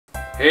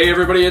Hey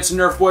everybody, it's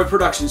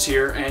NerfBoyProductions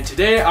here, and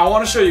today I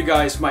want to show you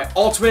guys my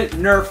ultimate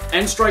Nerf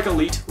N-Strike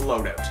Elite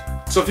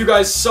loadout. So if you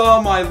guys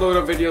saw my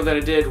loadout video that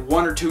I did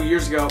 1 or 2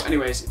 years ago,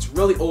 anyways, it's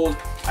really old.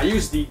 I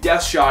used the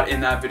death shot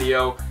in that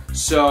video,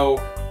 so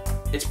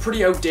it's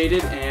pretty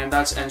outdated, and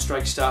that's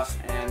N-Strike stuff,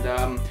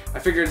 and I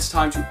figured it's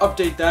time to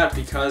update that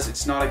because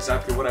it's not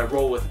exactly what I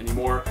roll with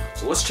anymore.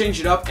 So let's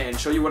change it up and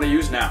show you what I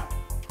use now.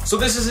 So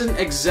this isn't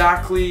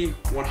exactly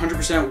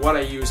 100% what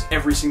I use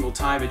every single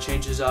time. It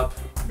changes up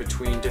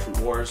between different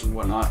wars and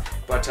whatnot,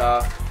 but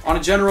on a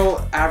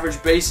general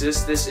average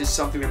basis, this is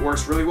something that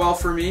works really well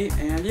for me,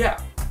 and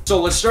yeah. So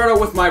let's start out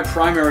with my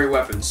primary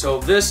weapon. So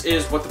this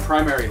is what the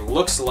primary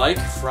looks like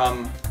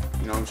from,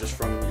 just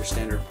from your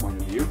standard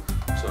point of view.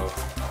 So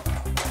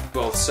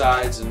both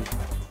sides and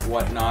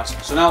whatnot.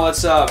 So now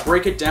let's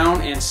break it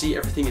down and see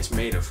everything it's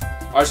made of.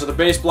 Alright, so the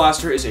base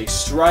blaster is a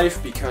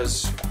Strife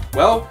because,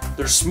 well,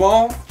 they're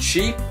small,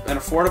 cheap, and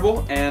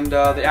affordable, and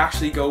they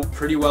actually go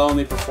pretty well and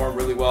they perform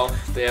really well.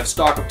 They have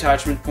stock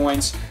attachment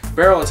points,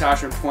 barrel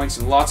attachment points,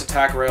 and lots of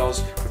tack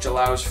rails, which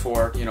allows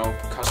for,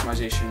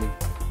 customization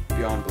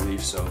beyond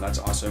belief, so that's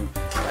awesome.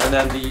 And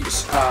then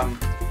these,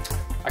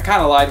 I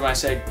kind of lied when I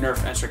said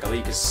Nerf N-Strike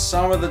Elite, because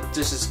some of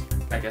this is,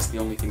 I guess, the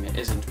only thing that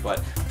isn't,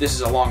 but this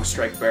is a long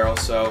strike barrel,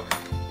 so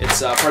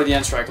it's part of the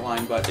N-Strike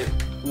line, but it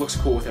looks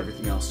cool with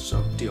everything else,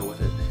 so deal with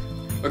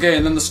it. Okay,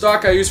 and then the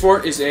stock I use for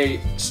it is a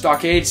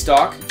stockade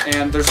stock,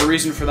 and there's a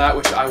reason for that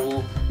which I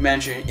will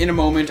mention in a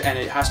moment, and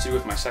it has to do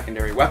with my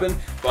secondary weapon,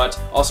 but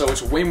also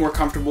it's way more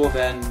comfortable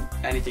than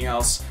anything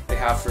else they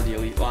have for the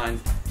Elite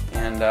line,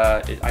 and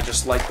I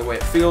just like the way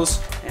it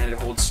feels, and it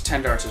holds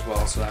 10 darts as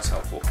well, so that's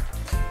helpful.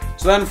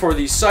 So then for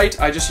the sight,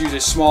 I just use a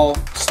small,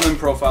 slim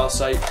profile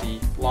sight, the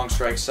long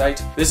strike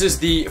sight. This is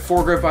the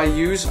foregrip I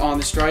use on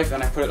the Strife,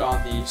 and I put it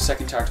on the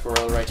second tactical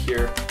rail right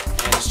here,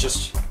 and it's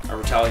just a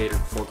retaliator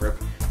foregrip.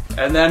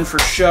 And then for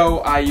show,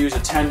 I use a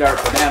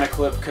 10-dart banana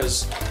clip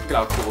because look at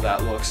how cool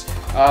that looks.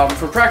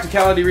 For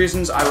practicality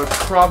reasons, I would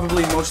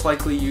probably most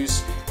likely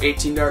use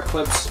 18-dart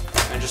clips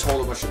and just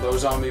hold a bunch of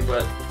those on me,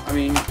 but I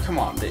mean, come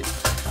on,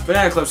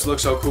 banana clips look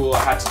so cool, I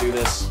had to do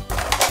this.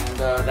 And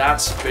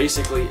that's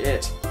basically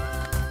it.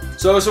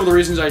 So some of the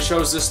reasons I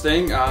chose this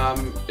thing,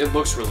 it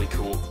looks really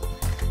cool.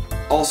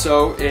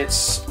 Also,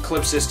 it's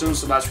clip system,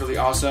 so that's really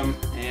awesome,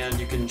 and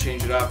you can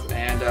change it up,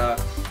 and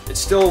it's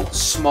still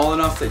small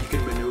enough that you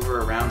can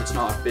maneuver around. It's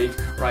not a big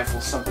rifle,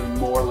 something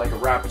more like a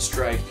rapid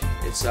strike.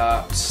 It's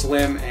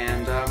slim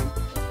and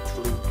it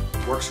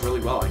really works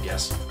really well, I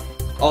guess.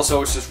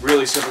 Also, it's just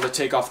really simple to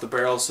take off the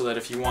barrel so that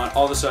if you want,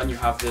 all of a sudden you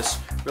have this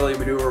really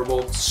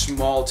maneuverable,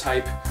 small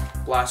type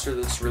blaster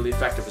that's really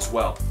effective as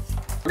well.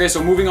 Okay,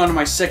 so moving on to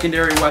my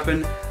secondary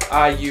weapon,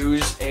 I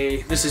use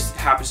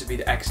happens to be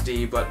the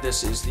XD, but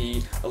this is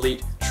the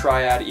Elite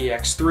Triad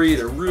EX3.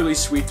 They're really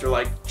sweet. They're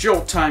like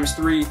Jolt times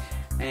 3.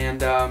 And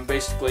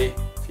basically,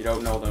 if you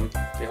don't know them,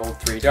 they hold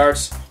 3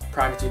 darts,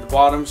 prime it through the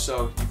bottom,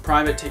 so you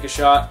prime it, take a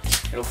shot,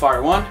 it'll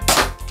fire one,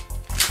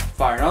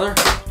 fire another,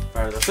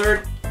 fire the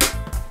third.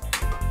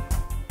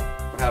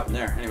 What happened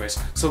there? Anyways,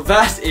 so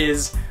that's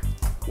the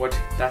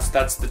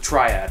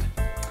Triad.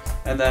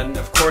 And then,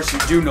 of course, you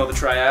do know the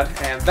Triad,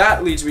 and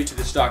that leads me to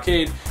the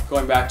Stockade.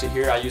 Going back to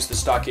here, I use the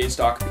Stockade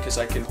stock because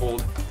I can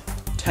hold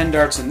 10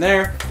 darts in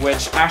there,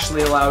 which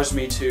actually allows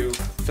me to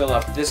fill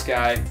up this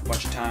guy a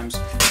bunch of times.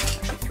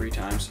 3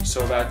 times,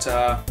 so that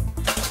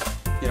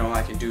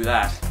I can do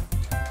that.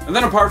 And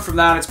then apart from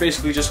that, it's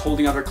basically just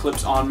holding other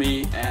clips on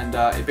me, and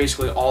it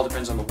basically all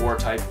depends on the war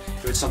type.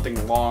 If it's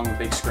something long,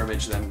 big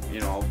scrimmage, then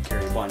I'll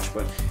carry a bunch.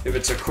 But if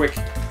it's a quick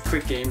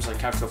games like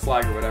capture the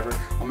flag or whatever,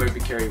 I'll maybe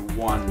carry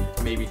 1,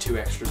 maybe 2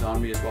 extras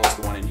on me as well as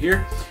the one in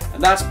here.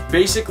 And that's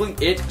basically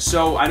it.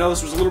 So I know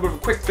this was a little bit of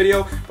a quick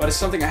video, but it's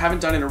something I haven't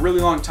done in a really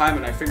long time,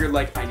 and I figured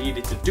like I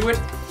needed to do it.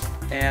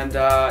 And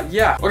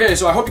yeah. Okay,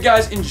 so I hope you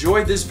guys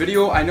enjoyed this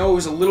video. I know it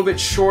was a little bit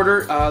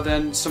shorter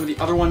than some of the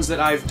other ones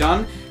that I've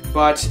done,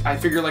 but I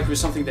figured like it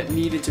was something that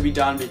needed to be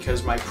done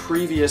because my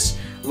previous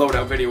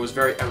loadout video was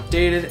very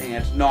outdated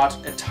and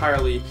not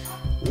entirely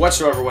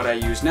whatsoever what I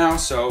use now,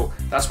 so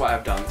that's why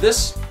I've done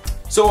this.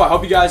 So I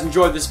hope you guys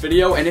enjoyed this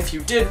video, and if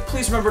you did,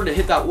 please remember to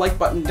hit that like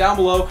button down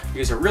below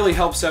because it really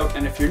helps out,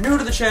 and if you're new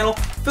to the channel,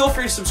 feel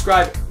free to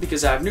subscribe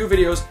because I have new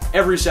videos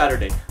every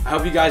Saturday. I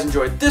hope you guys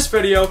enjoyed this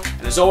video,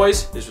 and as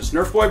always, this was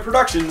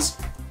NerfBoyProductions,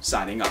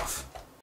 signing off.